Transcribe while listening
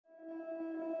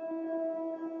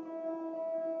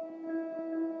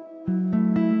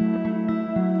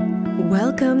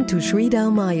Welcome to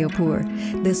Sridham Mayapur,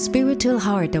 the spiritual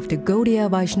heart of the Gaudiya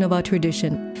Vaishnava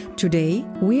tradition. Today,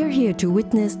 we are here to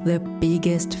witness the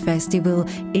biggest festival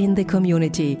in the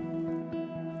community,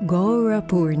 Gaura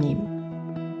Purnima.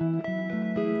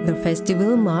 The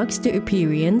festival marks the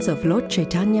appearance of Lord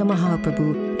Chaitanya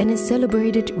Mahaprabhu and is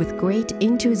celebrated with great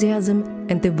enthusiasm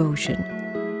and devotion.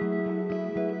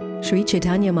 Sri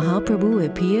Chaitanya Mahaprabhu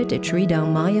appeared at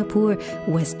Sridham Mayapur,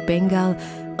 West Bengal,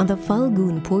 on the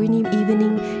Falgun Purnima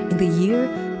evening in the year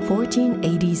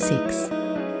 1486.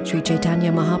 Sri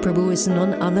Chaitanya Mahaprabhu is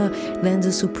none other than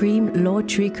the Supreme Lord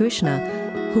Sri Krishna,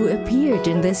 who appeared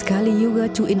in this Kali Yuga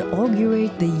to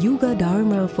inaugurate the Yuga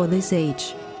Dharma for this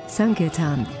age,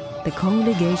 Sankirtan, the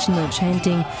congregational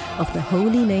chanting of the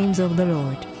holy names of the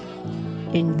Lord.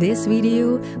 In this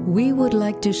video, we would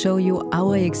like to show you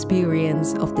our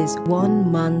experience of this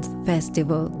one-month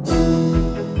festival.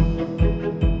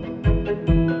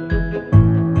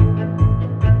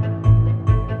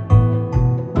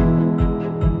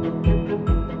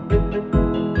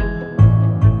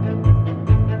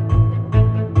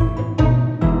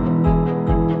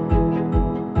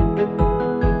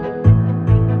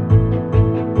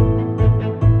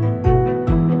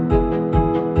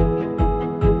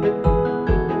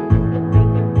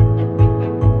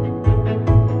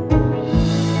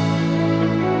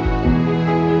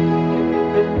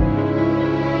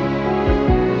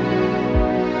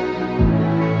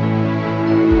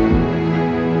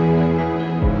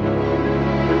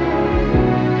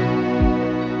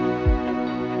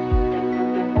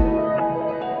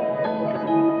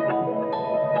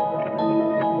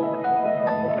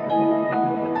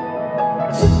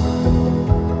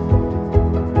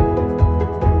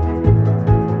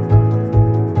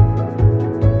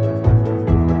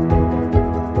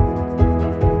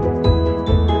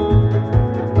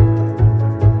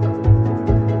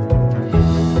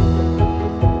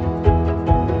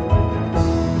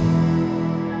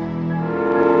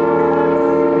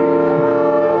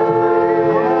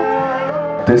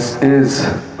 This is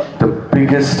the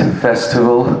biggest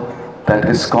festival that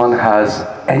ISKCON has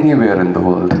anywhere in the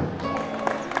world. It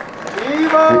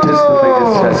is the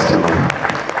biggest festival.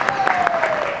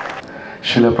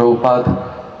 Srila Prabhupada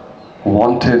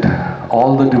wanted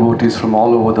all the devotees from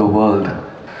all over the world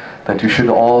that you should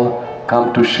all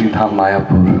come to Sridham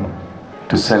Mayapur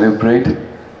to celebrate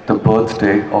the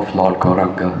birthday of Lord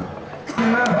Gauranga.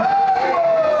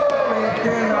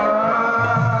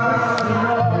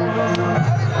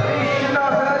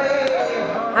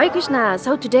 Hare Krishna!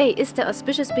 So today is the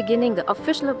auspicious beginning, the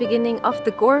official beginning of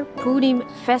the Gaura Purnima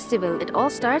festival. It all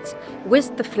starts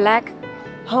with the flag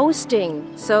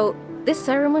hosting. So this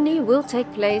ceremony will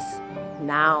take place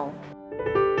now.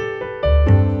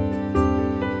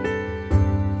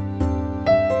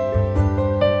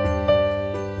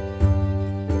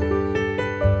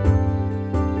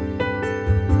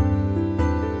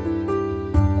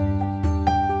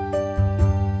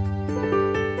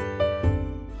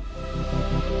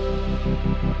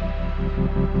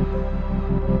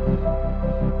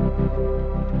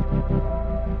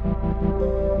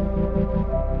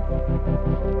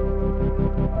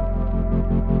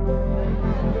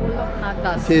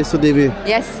 Okay, sudevi.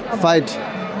 Yes. Fight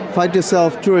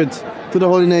yourself through it, to the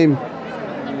holy name.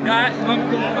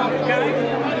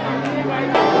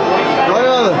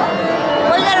 Oriol,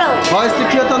 how is the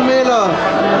Kirtan Mela?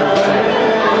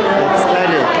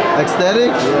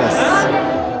 Ecstatic? Yes.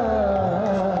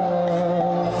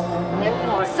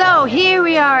 So here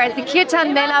we are at the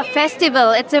Kirtan Mela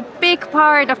festival. It's a big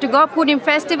part of the Gaura Purnima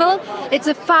festival. It's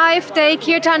a 5-day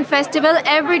Kirtan festival,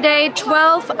 every day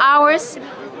 12 hours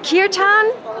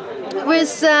Kirtan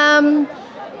with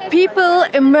people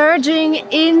emerging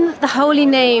in the holy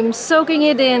name, soaking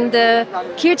it in. The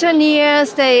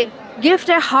Kirtaniers, they give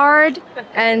their heart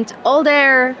and all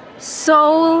their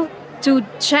soul to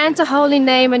chant the holy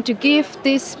name and to give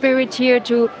this spirit here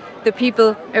to the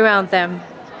people around them.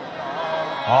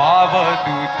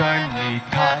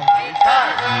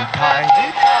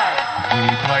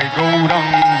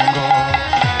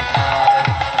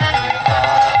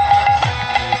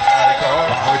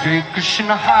 Hare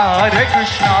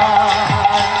Krishna,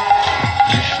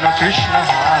 Krishna Krishna,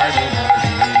 Hare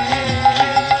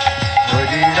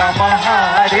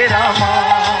Hare, Hare Rama,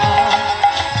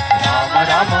 Rama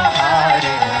Rama,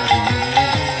 Hare Hare.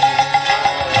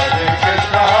 Hare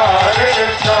Krishna,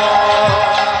 Krishna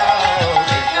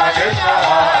Krishna,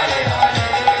 Hare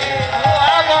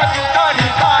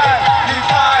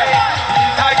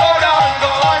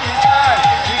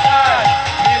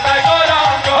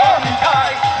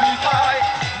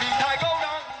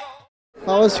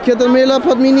How was Kirtan Mela,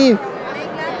 Padmini?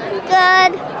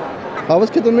 Good. How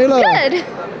was Kirtan Mela? Good.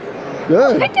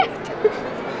 Good.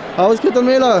 How was Kirtan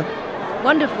Mela?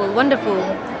 Wonderful, wonderful.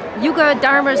 Yuga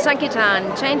Dharma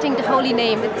Sankirtan, chanting the holy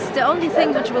name. It's the only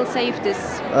thing which will save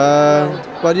this world.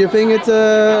 But you think it's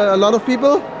a lot of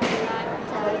people?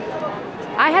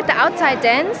 I had the outside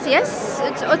dance, yes,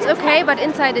 it's okay, but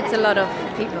inside it's a lot of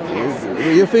people,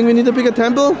 yes. You think we need a bigger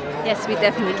temple? Yes, we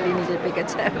definitely need a bigger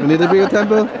temple. We need a bigger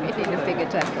temple? We need a bigger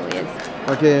temple, yes.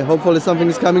 Okay, hopefully something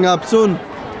is coming up soon.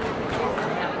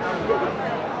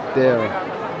 There.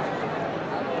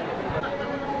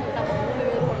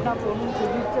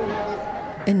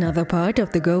 Another part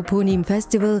of the Go Purnima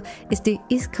festival is the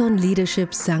ISKCON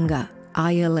Leadership Sangha,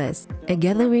 ILS, a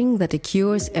gathering that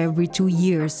occurs every 2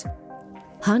 years.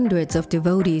 Hundreds of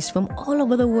devotees from all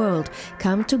over the world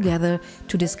come together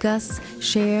to discuss,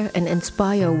 share and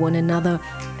inspire one another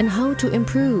on how to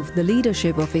improve the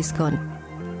leadership of ISKCON.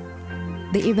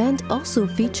 The event also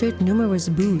featured numerous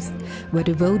booths where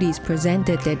devotees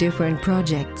presented their different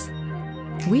projects.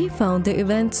 We found the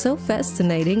event so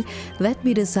fascinating that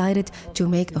we decided to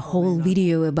make a whole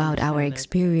video about our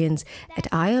experience at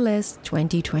ILS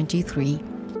 2023.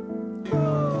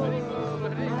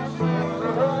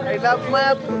 I love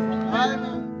map.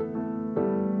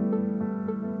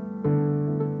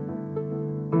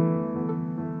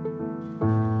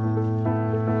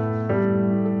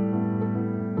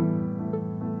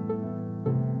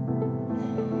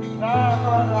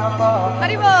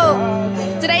 Haribo!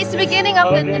 Today is the beginning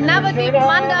of the Navadvip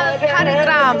Mandal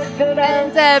Parigram,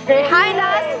 and behind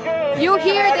us you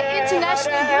hear the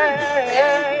international group.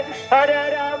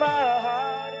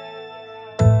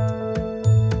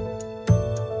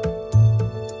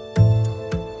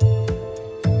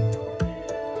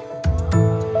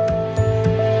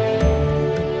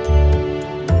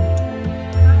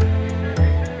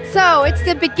 So it's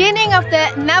the beginning of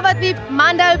the Navadvip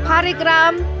Mandal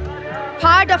Parigram,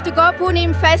 part of the Go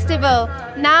Purnima festival.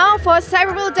 Now for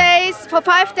several days, for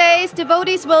 5 days,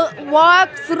 devotees will walk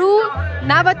through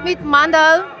Navadvip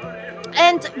Mandal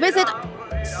and visit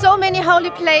so many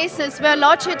holy places where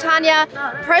Lord Chaitanya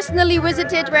personally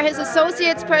visited, where his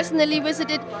associates personally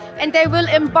visited, and they will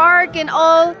embark in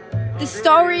all the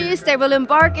stories, they will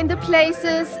embark in the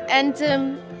places, and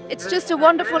it's just a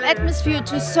wonderful atmosphere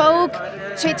to soak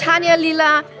Chaitanya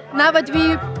Lila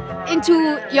Navadvip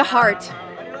into your heart.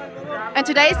 And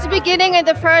today is the beginning, and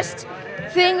the first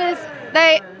thing is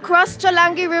they cross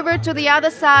Chalangi River to the other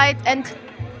side, and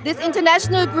this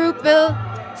international group will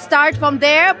start from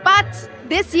there. But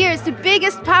this year is the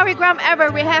biggest parigram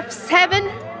ever. We have seven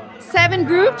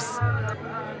groups,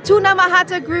 2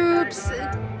 Namahata groups,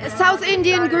 South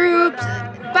Indian groups,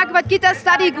 Bhagavad Gita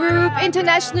study group,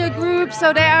 international group.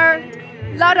 So there are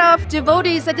a lot of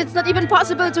devotees that it's not even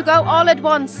possible to go all at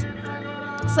once.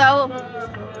 So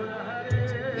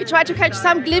we try to catch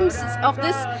some glimpses of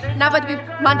this Navadvip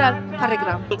Mandal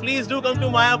Parigram. So please do come to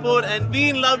Mayapur and be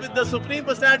in love with the Supreme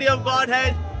Personality of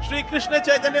Godhead, Shri Krishna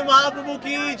Chaitanya Mahaprabhu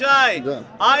ki Jai.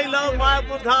 I love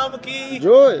Mayapur Dham ki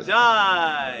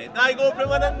Jai. Nai Go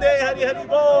Premanande Hari Hari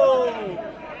Bo.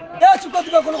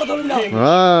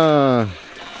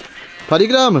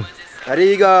 Parigram.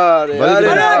 Hare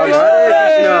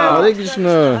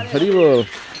Krishna. Hare Bol.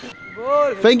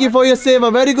 Thank you for your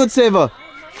seva. Very good seva.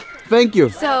 Thank you.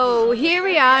 So here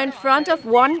we are in front of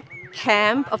one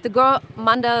camp of the Go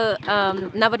Mandal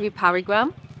Navadvip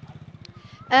Parigram.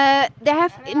 They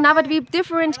have in Navadvip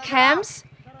different camps,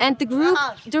 and the group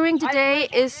during the day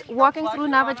is walking through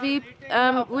Navadvip,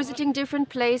 visiting different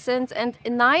places, and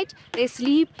at night they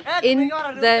sleep in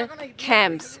the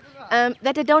camps.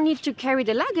 That they don't need to carry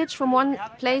the luggage from one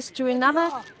place to another.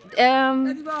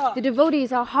 The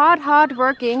devotees are hard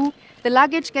working. The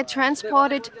luggage gets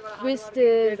transported with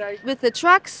the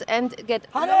trucks and get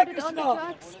loaded on the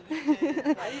trucks.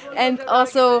 And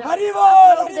also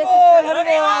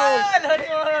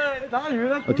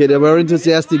okay, they're very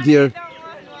enthusiastic here.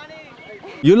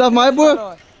 You love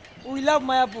Mayapur? We love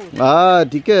Mayapur. Ah,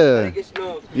 okay.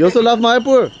 You also love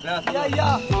Mayapur?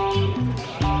 Yeah.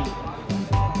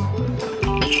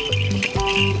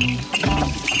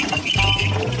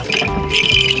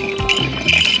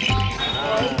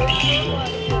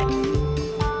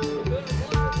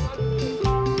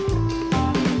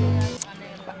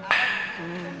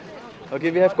 Okay,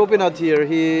 we have Gopinath here.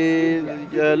 He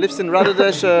lives in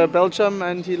Radhadesh, Belgium,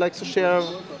 and he likes to share.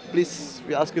 Please,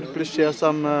 we ask you to please share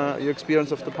some your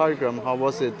experience of the parigram. How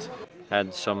was it?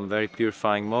 Had some very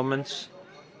purifying moments,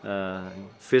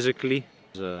 physically,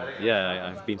 Yeah,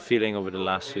 I've been feeling over the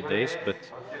last few days, but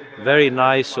very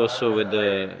nice also with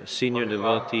the senior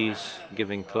devotees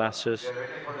giving classes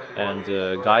and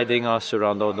guiding us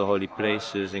around all the holy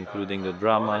places, including the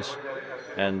dramas.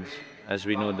 And as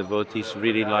we know, devotees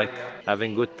really like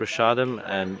having good prasadam,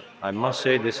 and I must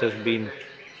say this has been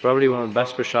probably one of the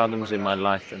best prasadams in my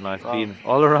life. And I've been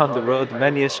all around the world,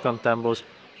 many ISKCON temples,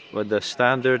 but the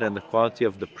standard and the quality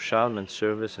of the prasadam and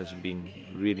service has been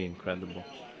really incredible.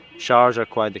 Showers are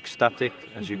quite ecstatic,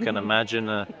 as you can imagine.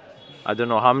 I don't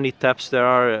know how many taps there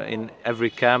are in every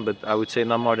camp, but I would say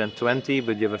not more than 20,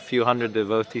 but you have a few hundred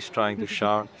devotees trying to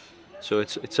shower. So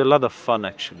it's a lot of fun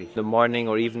actually. The morning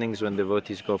or evenings when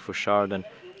devotees go for shower, then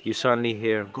you suddenly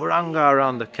hear Goranga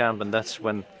around the camp, and that's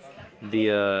when the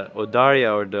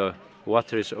Odarya or the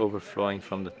water is overflowing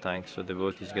from the tank. So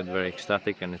devotees get very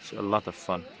ecstatic and it's a lot of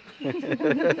fun.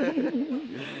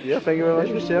 Yeah, thank you very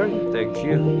much for sharing. Thank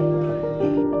you.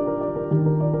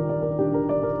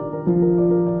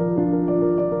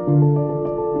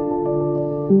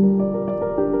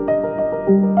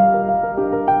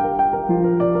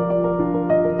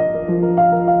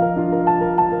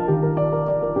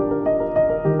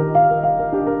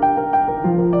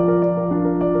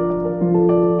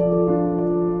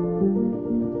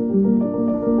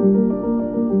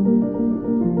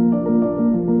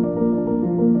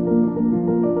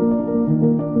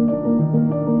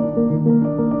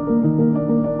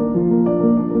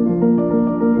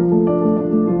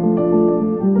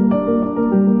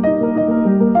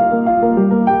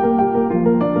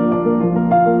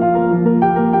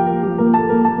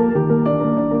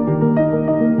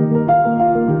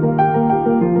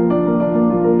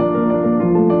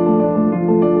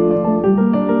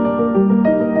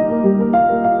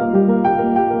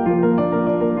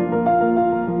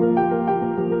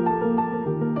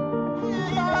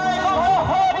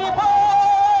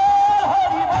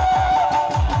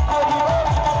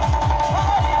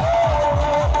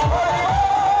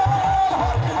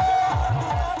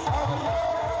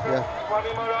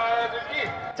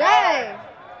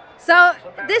 So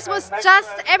this was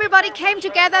just, everybody came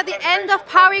together at the end of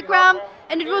Parigram,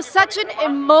 and it was such an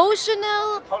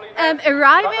emotional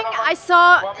arriving. I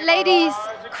saw ladies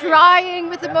crying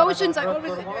with emotions.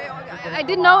 I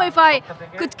didn't know if I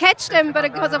could catch them, but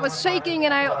because I was shaking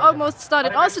and I almost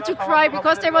started also to cry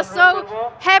because they were so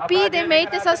happy they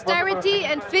made this austerity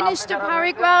and finished the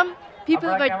Parigram.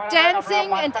 People were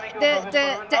dancing, and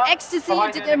the ecstasy,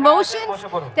 the emotions,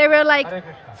 they were like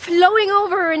flowing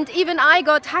over, and even I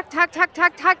got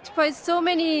hugged by so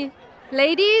many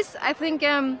ladies. I think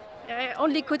I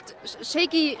only could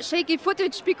shaky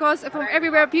footage because from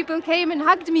everywhere people came and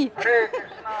hugged me.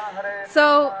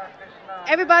 So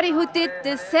everybody who did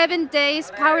the 7 days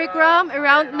Parigram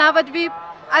around Navadvip,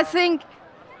 I think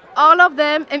all of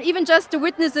them, and even just the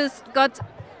witnesses, got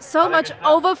so much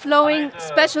overflowing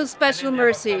special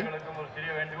mercy.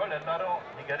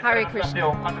 Hare Krishna.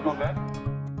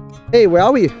 Hey, where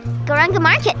are we? Gauranga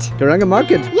Market. Gauranga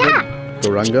Market? Yeah.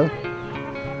 Gauranga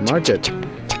Market.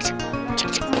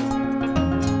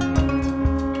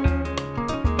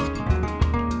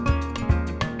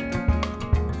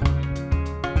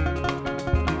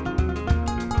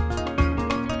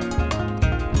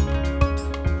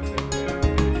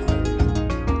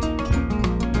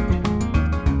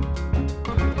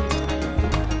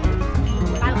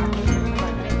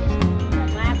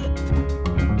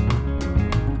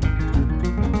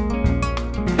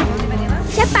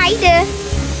 Spider.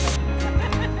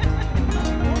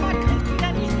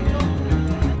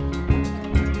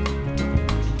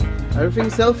 Everything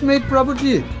self-made,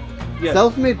 Prabhuji? Yes.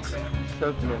 Self-made.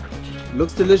 Self-made.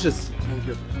 Looks delicious. Thank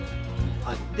you.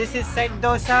 This is set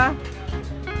dosa.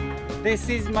 This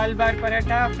is Malabar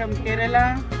paratha from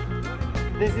Kerala.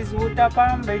 This is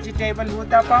uttapam, vegetable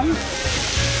uttapam.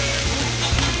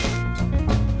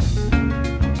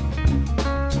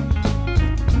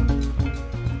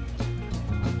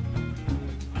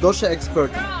 Dosha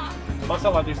expert.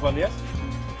 Masala this one, yes?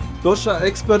 Dosha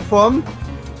expert from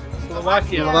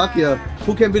Slovakia.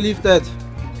 Who can believe that?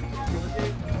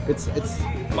 It's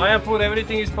Mayapur,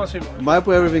 everything is possible.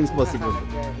 Mayapur, everything is possible.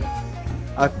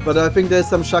 But I think there's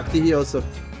some Shakti here also.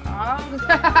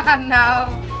 No.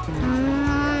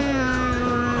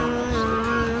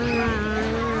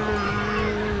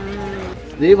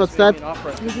 See, what's that?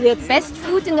 Best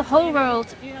food in the whole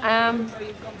world.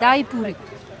 Dahi puri.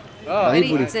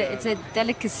 It's a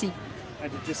delicacy. I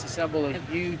had to disassemble a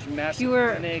huge, massive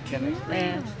Pure clinic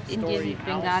and Indian,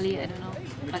 Bengali, I don't know.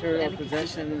 material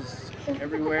possessions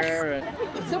everywhere.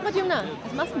 And So, Pratjumna,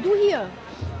 was machst du hier?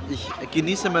 Ich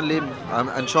genieße mein Leben. I'm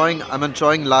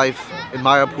enjoying life in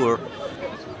Mayapur.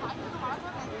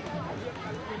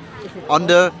 on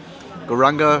the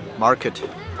Gauranga market.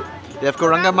 They have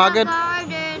Gauranga market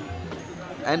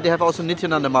and they have also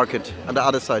Nityananda market on the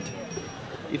other side.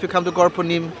 If you come to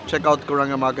Gaurpunim, check out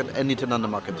Gauranga market and Nityananda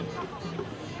market.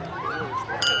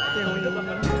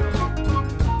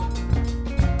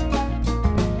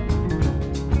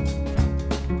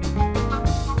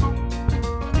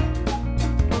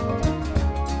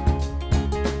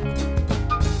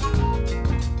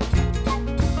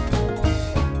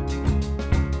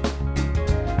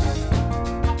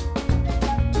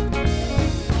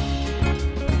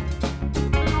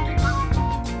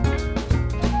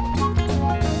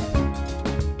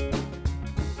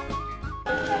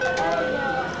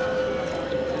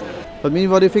 But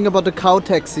what do you think about the cow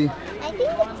taxi? I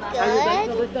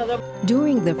think it's good.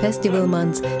 During the festival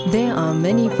months, there are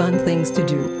many fun things to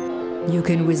do. You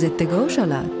can visit the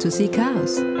Goshala to see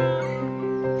cows.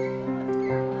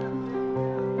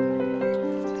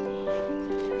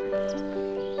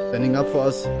 Standing up for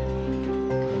us.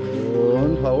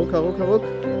 Und Haruk, Haruk, Haruk.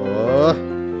 Oh.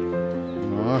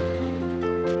 Oh.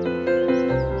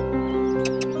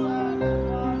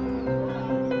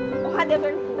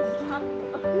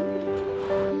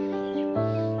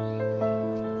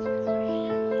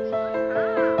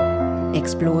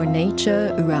 Explore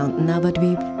nature around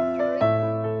Navadvip.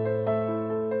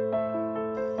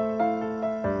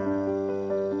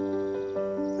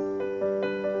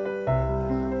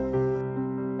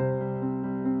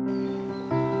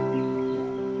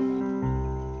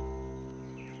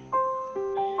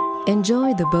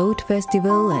 Enjoy the boat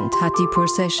festival and Hathi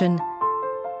procession.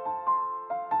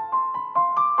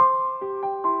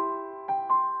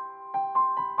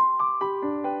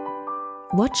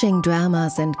 Watching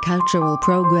dramas and cultural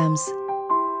programs.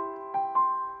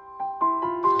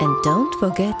 And don't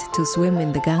forget to swim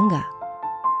in the Ganga.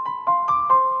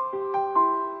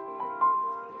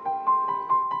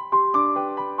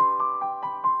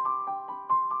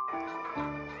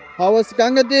 How was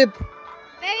Ganga dip?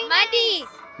 Very muddy.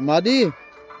 Muddy?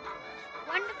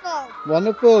 Wonderful.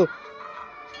 Wonderful.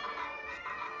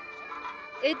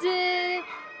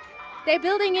 They're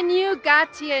building a new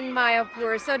ghat here in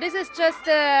Mayapur, so this is just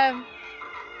a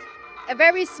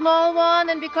very small one,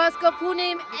 and because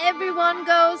Gaurpunim, everyone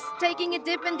goes taking a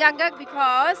dip in Ganga,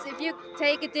 because if you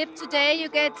take a dip today, you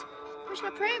get Krishna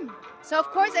Prem. So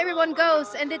of course everyone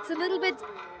goes, and it's a little bit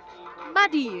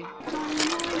muddy.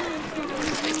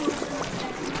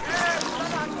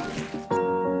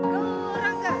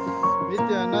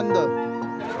 Nityananda.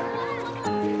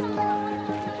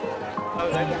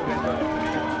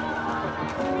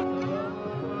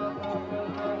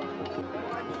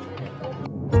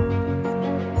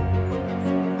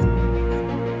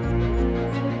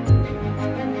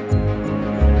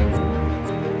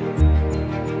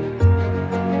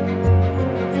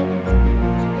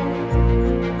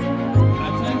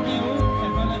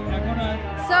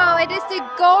 It is the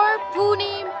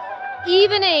Gaurpunim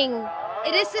evening.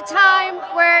 It is the time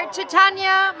where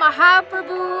Chaitanya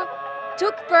Mahaprabhu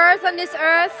took birth on this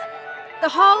earth. The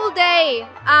whole day,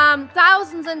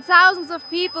 thousands and thousands of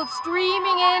people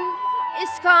streaming in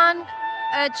ISKCON,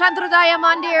 Chandrodaya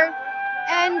Mandir.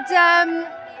 And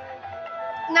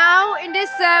now in this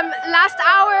last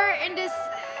hour, in this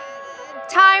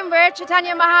time where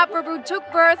Chaitanya Mahaprabhu took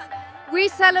birth, we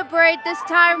celebrate this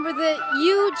time with a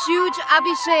huge, huge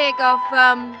abhishek of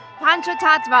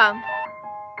Panchatattva.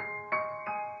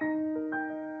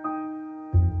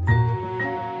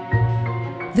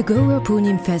 The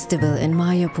Gaurpunim festival in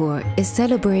Mayapur is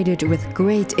celebrated with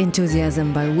great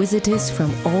enthusiasm by visitors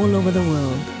from all over the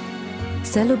world.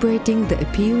 Celebrating the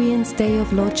appearance day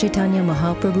of Lord Chaitanya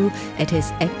Mahaprabhu at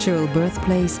his actual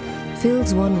birthplace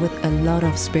fills one with a lot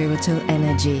of spiritual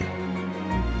energy.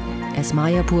 As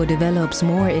Mayapur develops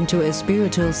more into a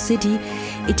spiritual city,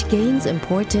 it gains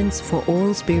importance for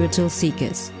all spiritual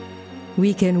seekers.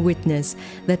 We can witness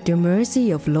that the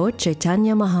mercy of Lord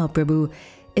Chaitanya Mahaprabhu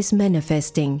is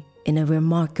manifesting in a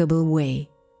remarkable way.